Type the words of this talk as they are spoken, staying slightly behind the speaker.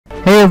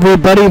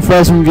everybody,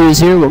 Fries101Reviews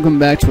here. Welcome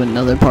back to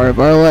another part of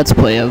our Let's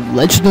Play of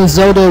Legend of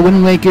Zelda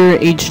Wind Waker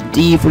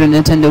HD for the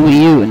Nintendo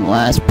Wii U. In the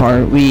last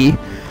part, we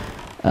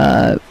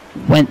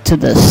went to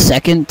the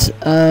second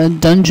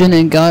dungeon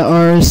and got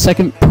our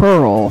second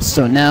pearl.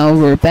 So now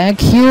we're back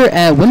here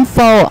at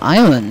Windfall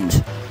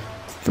Island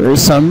for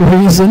some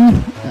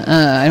reason.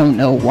 I don't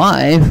know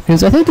why,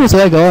 because I think there's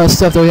like a lot of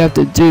stuff that we have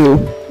to do.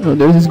 Oh,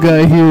 there's this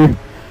guy here.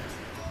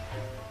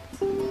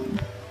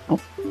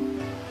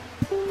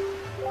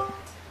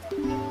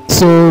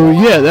 So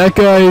yeah, that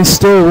guy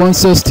still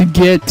wants us to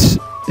get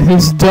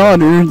his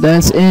daughter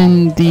that's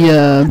in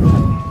the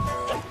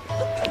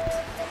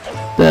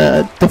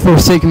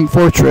Forsaken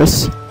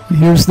Fortress.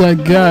 Here's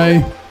that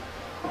guy.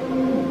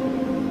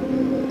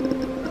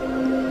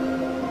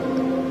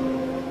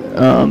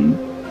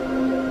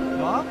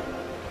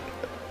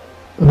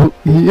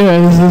 Yeah,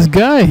 there's this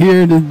guy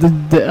here, the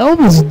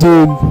Elvis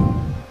dude.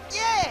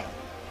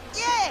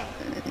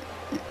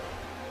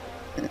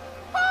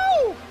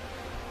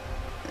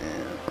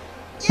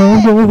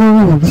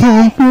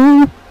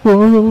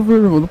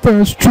 Over the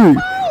past tree.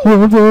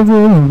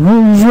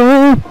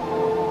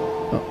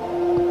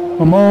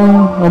 I'm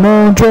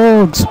on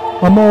drugs.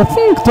 I'm all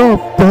fucked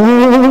up.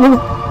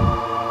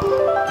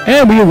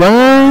 And we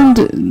learned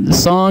the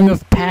Song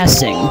of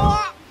Passing.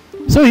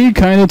 So he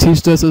kind of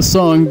teaches us a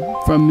song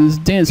from his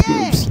dance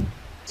moves.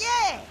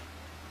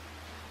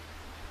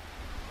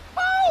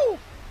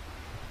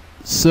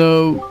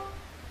 So.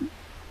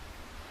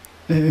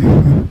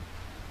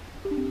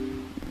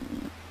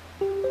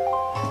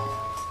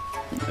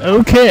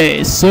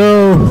 Okay,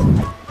 so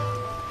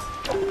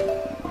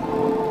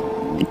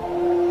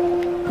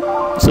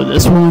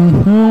this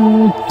one.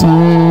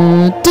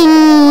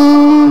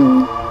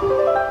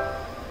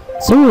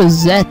 So what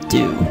does that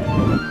do?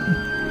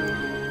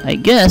 I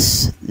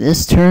guess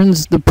this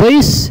turns the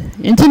place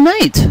into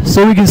night,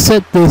 so we can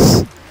set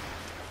this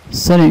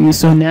setting.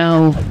 So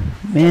now,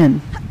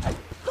 man,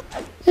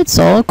 it's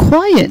all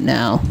quiet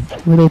now.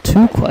 A little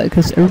too quiet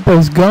because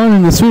everybody's gone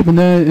in the sweep, and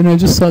I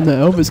just saw that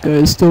Elvis guy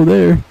is still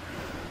there.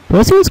 But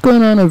let's see what's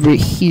going on over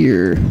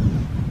here.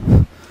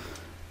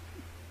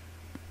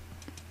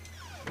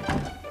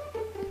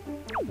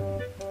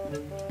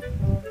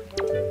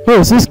 Oh,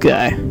 it's this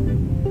guy.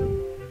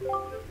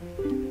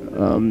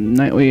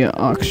 Nightly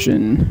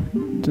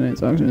auction.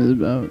 Tonight's auction is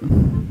about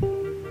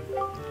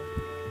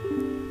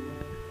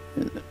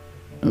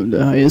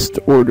the highest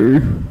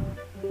order.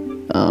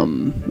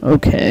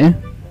 Okay.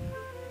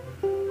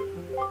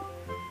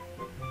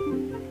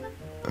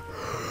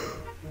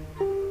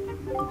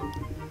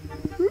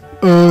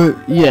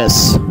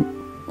 Yes.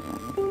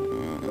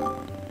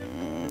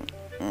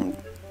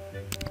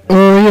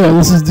 Oh yeah,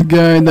 this is the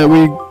guy that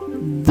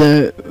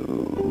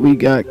we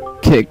got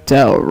kicked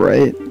out,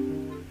 right?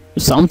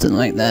 Something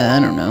like that, I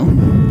don't know.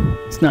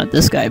 It's not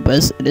this guy,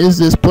 but it is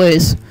this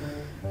place.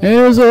 And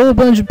there's a whole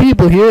bunch of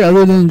people here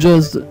other than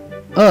just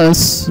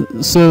us,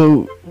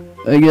 so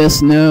I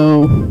guess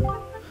now,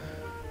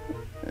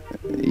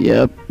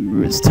 yep,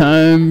 it's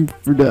time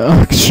for the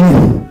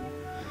auction.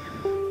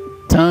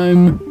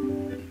 Time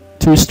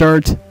to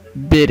start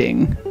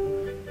bidding.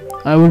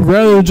 I would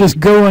rather just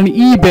go on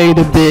eBay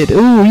to bid.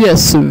 Ooh,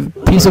 yes, a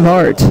piece of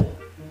art.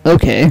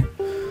 Okay.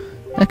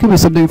 That could be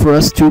something for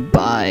us to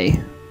buy.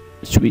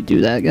 Should we do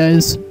that,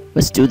 guys?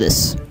 Let's do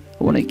this.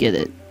 I want to get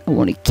it. I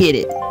want to get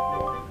it.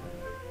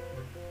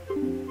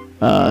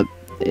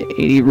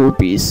 80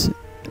 rupees.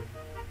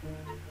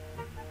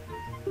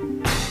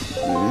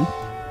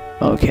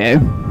 Okay.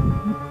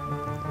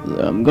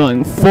 I'm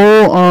going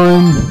full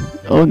on...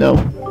 Oh, no.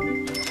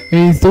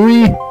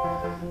 83.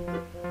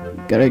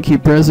 Gotta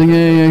keep pressing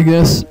A, I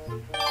guess.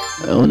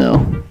 Oh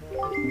no.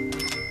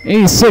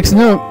 86.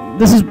 No,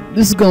 this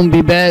is gonna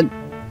be bad.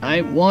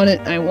 I want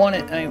it.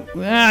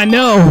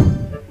 No.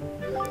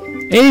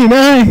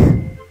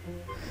 89.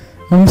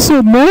 I'm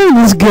so mad at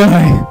this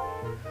guy.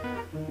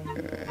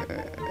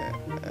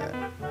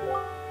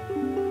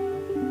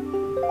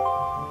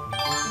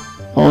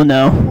 Oh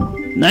no.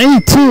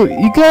 92.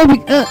 You gotta be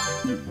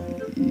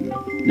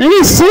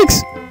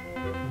 96.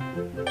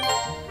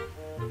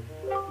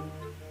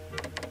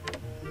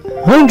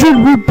 100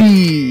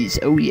 rupees!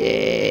 Oh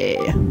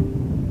yeah!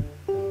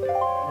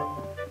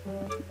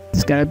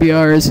 This gotta be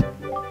ours.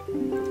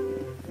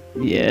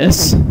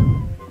 Yes.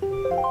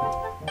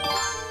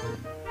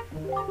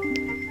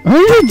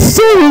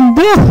 107!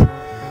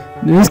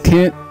 No!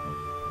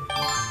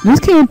 This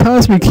can't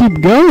possibly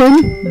keep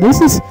going. This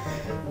is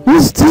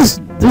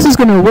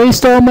gonna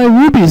waste all my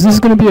rupees. This is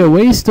gonna be a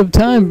waste of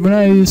time when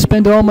I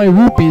spend all my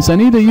rupees. I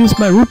need to use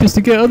my rupees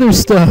to get other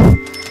stuff.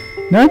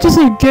 Not just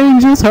like getting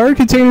just heart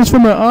containers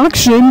from an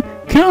auction.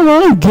 Come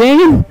on,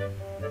 game.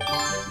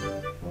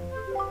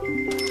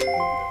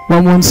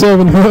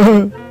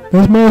 117.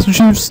 That's Master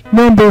Chief's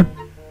number.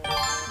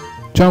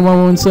 John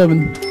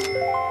 117.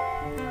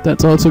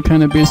 That's also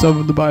kind of based off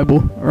of the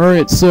Bible.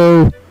 Alright,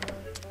 so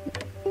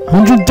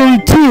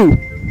 132.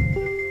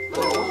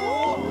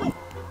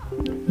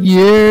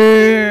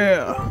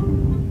 Yeah.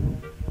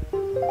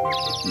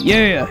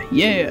 Yeah,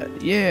 yeah,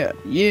 yeah,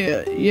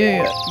 yeah,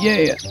 yeah,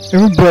 yeah.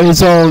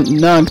 Everybody's all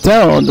knocked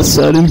out all of a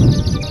sudden.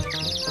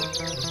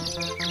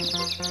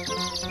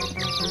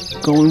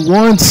 Going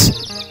once,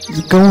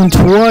 going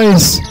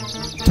twice,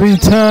 3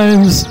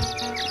 times,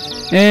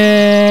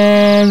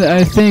 and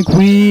I think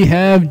we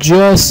have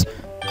just...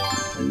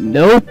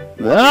 Nope.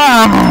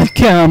 Ah,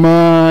 come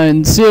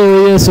on,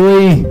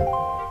 seriously.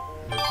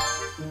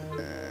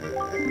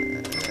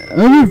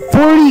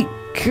 140.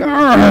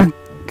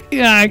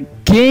 God,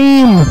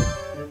 game.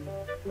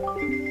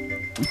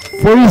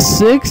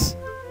 46.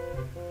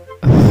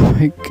 Oh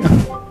my god.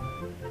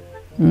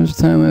 How much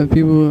time have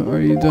people?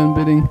 Are you done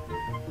bidding?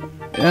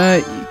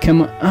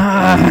 Come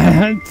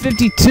on.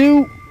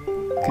 52.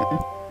 Okay.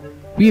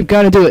 We've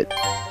got to do it.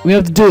 We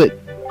have to do it.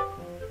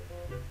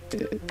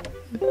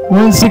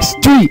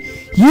 163.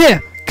 Yeah.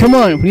 Come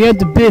on. We have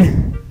to bid.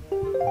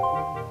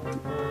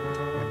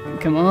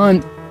 Come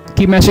on.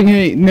 Keep mashing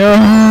it.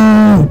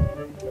 No.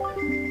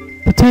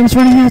 But time is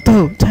running out,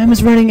 though. Time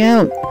is running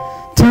out.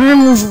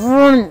 Time is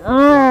running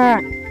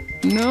out.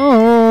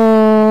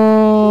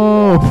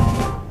 No.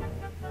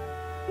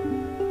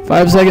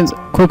 5 seconds.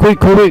 Quickly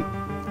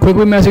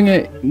mashing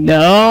it.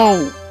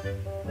 No.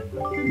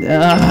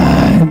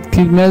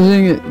 Keep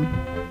mashing it.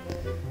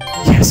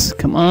 Yes.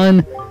 Come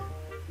on.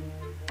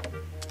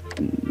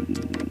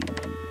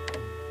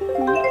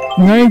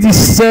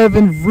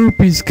 97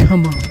 rupees.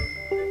 Come on.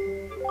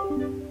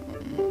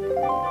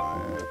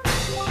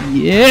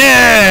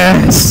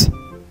 Yes!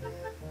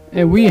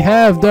 And we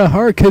have the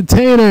heart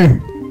container.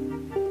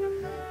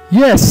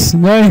 Yes,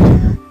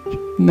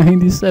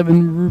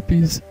 97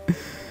 rupees.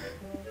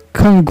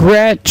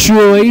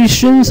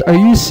 Congratulations! Are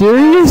you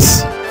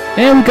serious?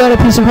 And we got a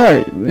piece of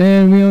heart.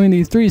 And we only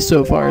need 3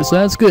 so far, so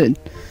that's good.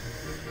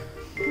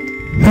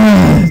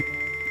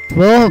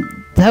 Well,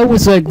 that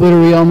was like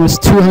literally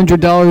almost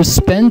 $200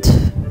 spent.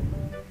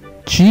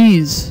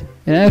 Jeez,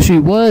 it actually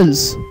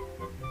was.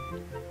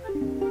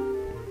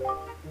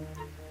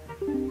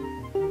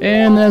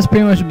 And that's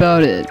pretty much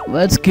about it.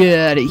 Let's get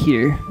out of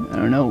here. I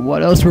don't know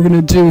what else we're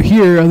gonna do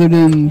here other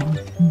than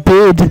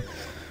bid.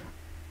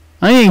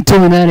 I ain't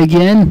doing that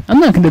again. I'm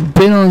not gonna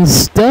bid on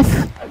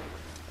stuff.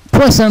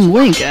 Plus, I'm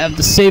Link. I have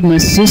to save my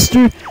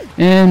sister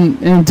and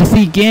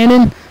defeat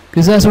Ganon,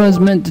 because that's what I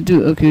was meant to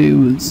do. Okay,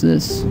 what's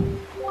this?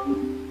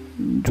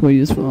 Troy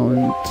is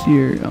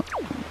volunteer. Oh.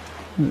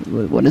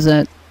 What is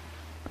that?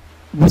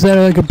 Was that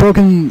like a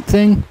broken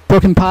thing?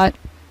 Broken pot?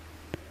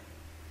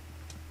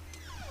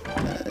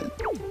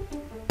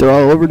 They're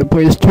all over the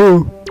place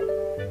too.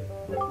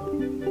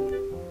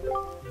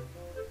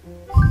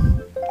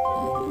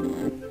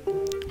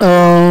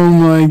 Oh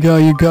my god,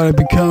 you gotta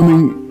be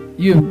coming.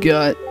 You've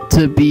got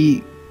to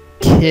be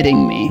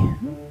kidding me.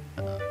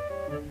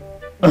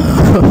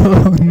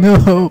 Oh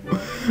no.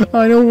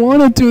 I don't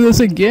want to do this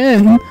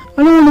again.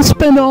 I don't want to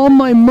spend all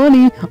my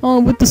money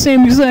with the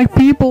same exact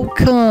people.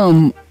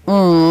 Come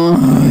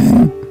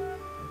on.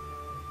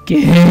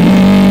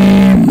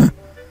 Game.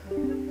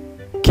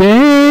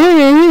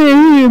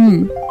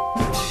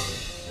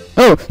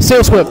 Oh,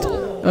 Sail Swift.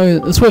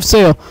 The Swift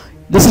Sail.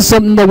 This is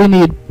something that we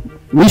need.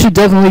 We should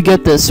definitely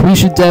get this. We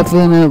should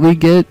definitely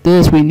get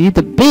this. We need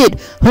the bid.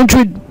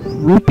 100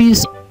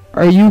 rupees?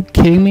 Are you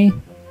kidding me?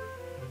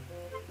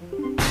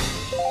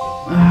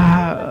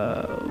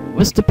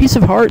 Was the piece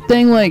of heart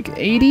thing like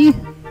 80?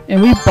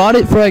 And we bought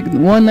it for like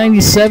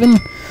 197?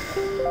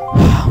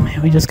 Oh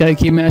man, we just gotta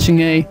keep mashing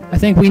A. I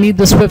think we need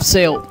the Swift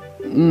Sail.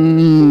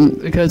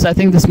 Because I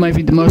think this might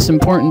be the most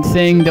important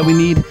thing that we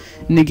need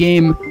in the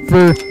game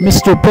for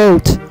Mr.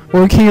 Boat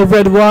or King of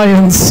Red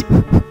Lions.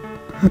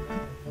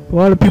 A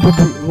lot of people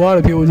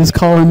just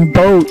call him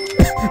Boat.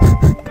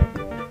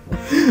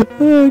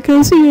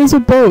 Because he is a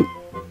boat.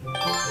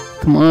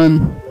 Come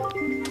on.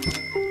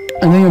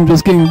 I think I'm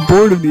just getting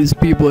bored of these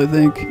people, I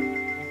think.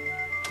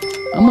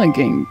 I'm like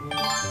getting...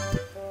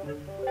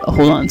 Oh,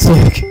 hold on a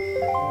sec.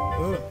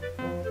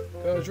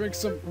 Gotta drink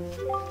some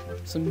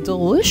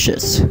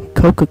delicious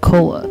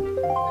Coca-Cola.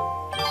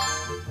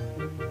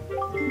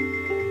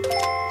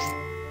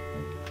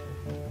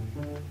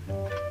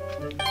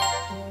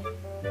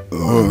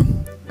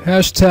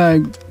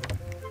 Hashtag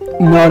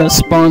not a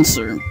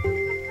sponsor.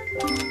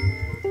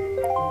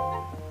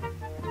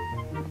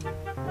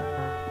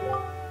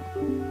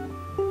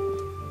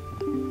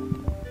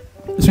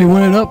 So we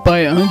went it up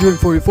by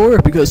 144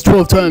 because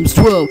 12 times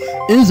 12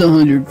 is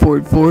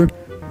 144.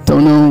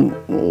 Don't know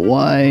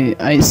why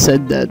I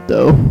said that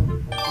though.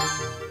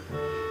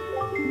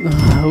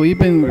 We've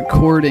been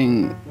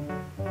recording.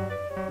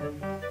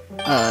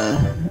 I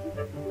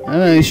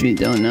actually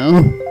don't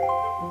know.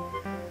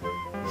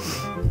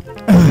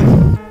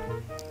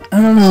 I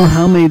don't know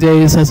how many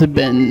days has it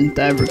been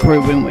that I've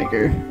recorded Wind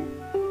Waker.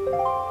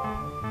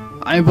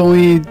 I've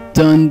only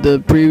done the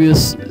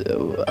previous.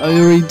 I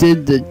already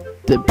did the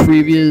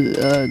previous,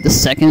 the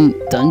second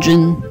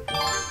dungeon,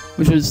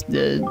 which was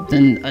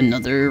then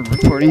another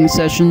recording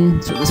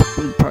session. So this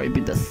would probably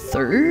be the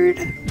 3rd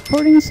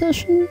recording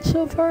session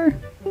so far.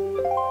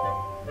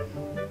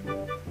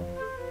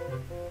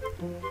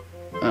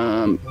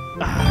 Come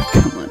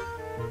on.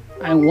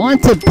 I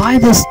want to buy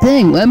this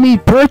thing. Let me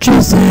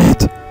purchase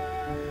it.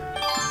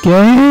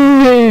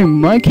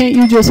 Game! Why can't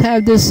you just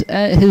have this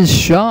at his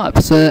shop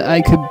so that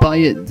I could buy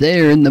it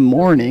there in the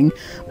morning?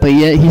 But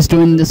yet he's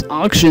doing this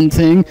auction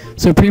thing,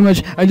 so pretty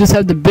much I just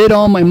have to bid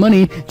all my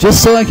money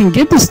just so I can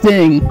get this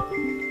thing.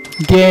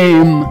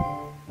 Game.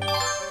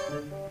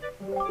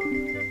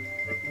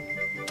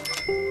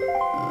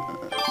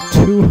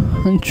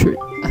 200.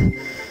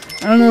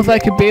 I don't know if I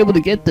could be able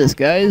to get this,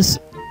 guys.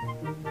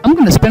 I'm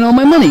gonna spend all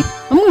my money.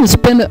 I'm gonna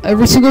spend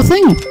every single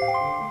thing.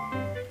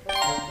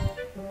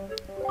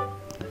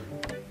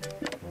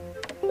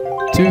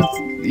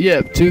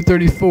 Yeah,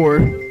 234.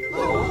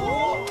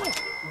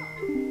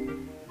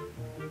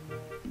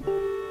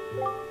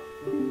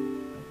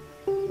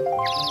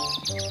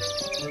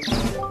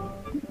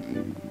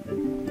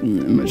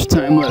 Not much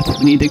time left.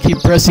 We need to keep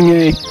pressing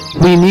A.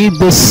 We need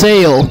the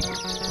sale.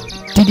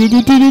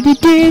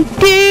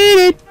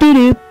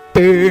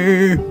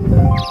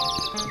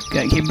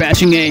 Gotta keep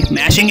mashing A.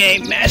 Mashing A.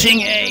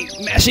 Mashing A.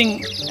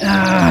 Mashing.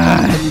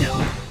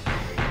 No.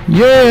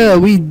 Yeah,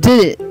 we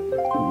did it.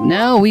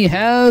 Now we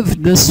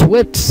have the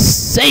swift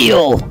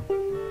sale.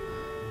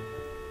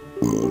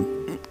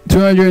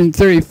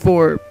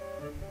 234.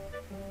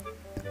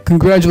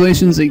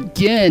 Congratulations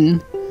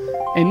again.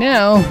 And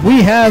now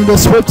we have the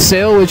swift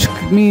sale, which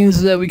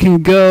means that we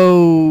can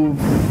go.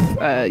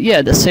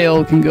 Yeah, the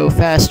sale can go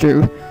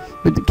faster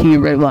with the King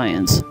of Red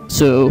Lions.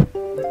 So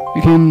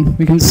we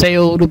can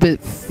sail a little bit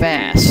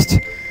fast.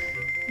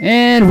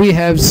 And we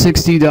have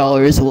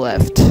 $60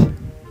 left.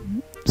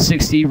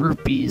 60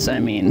 rupees, I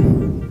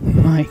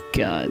mean. My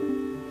god.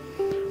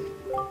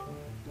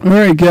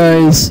 Alright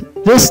guys,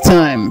 this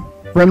time,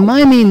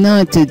 remind me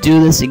not to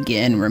do this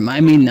again.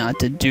 Remind me not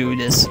to do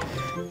this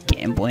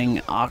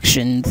gambling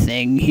auction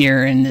thing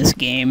here in this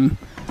game.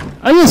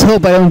 I just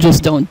hope I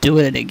don't do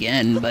it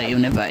again, but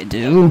even if I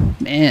do,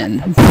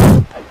 man,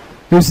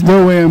 there's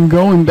no way I'm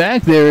going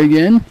back there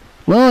again.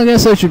 Well, I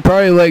guess I should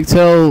probably like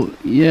tell,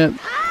 yeah,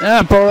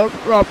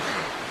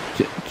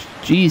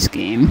 jeez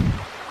game.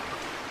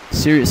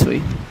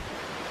 Seriously.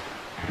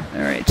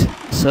 Alright,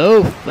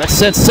 so let's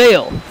set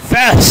sail.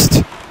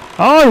 Fast!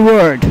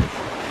 Onward!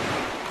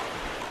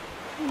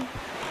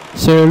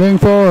 Sailing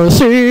for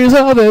seas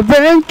of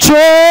adventure!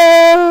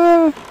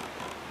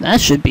 That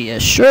should be a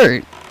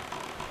shirt.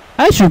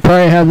 I should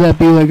probably have that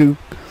be like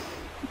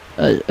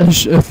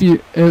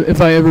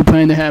if I ever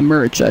plan to have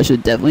merch, I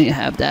should definitely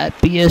have that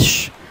be a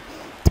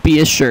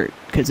shirt,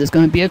 because it's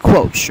going to be a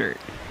quote shirt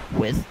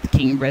with the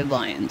King of Red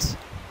Lions.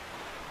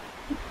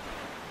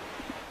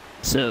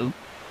 So,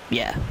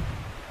 yeah.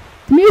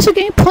 The music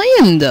ain't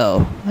playing,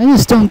 though. I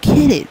just don't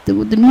get it. The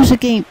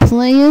music ain't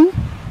playing.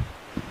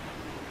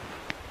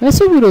 That's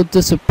a little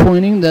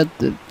disappointing that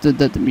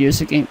the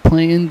music ain't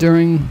playing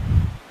during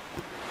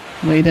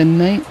late at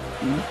night.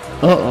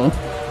 Uh-oh.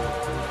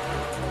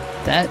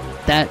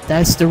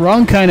 That's the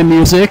wrong kind of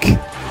music.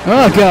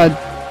 Oh, God.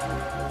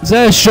 Is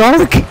that a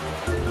shark?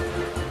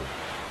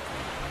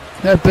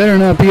 That better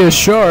not be a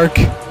shark.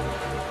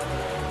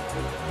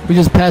 We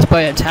just passed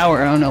by a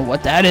tower. I don't know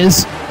what that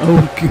is.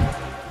 Oh,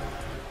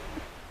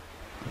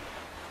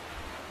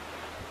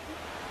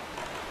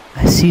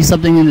 I see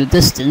something in the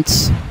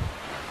distance.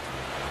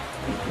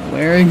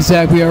 Where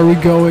exactly are we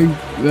going?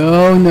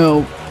 Oh,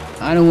 no.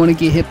 I don't want to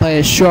get hit by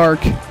a shark.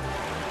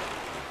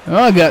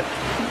 Oh, God.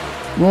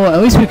 Well,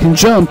 at least we can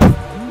jump.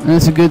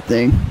 That's a good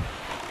thing.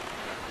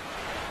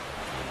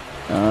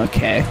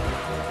 Okay.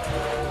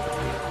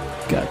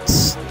 Got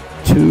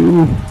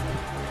two.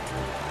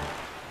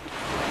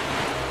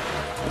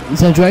 Is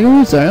that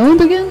Dragonwood's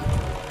Island again?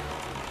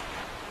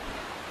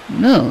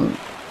 No.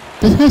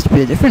 This has to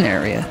be a different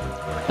area.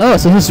 Oh,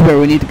 so this is where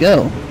we need to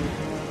go.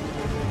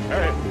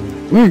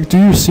 Wait, do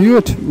you see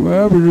it?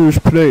 Wherever this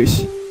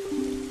place.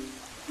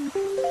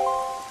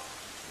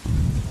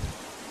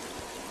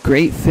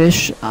 Great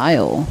Fish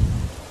Isle.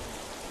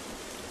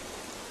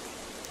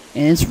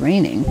 And it's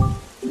raining.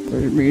 For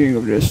the meaning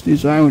of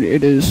this island,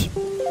 it is.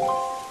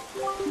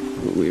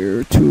 But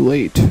we're too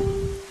late.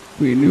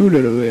 We knew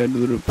that we had a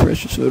little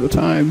precious little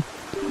time.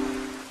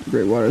 The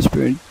Great Water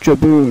Spirit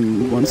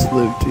Jaboon once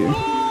lived here.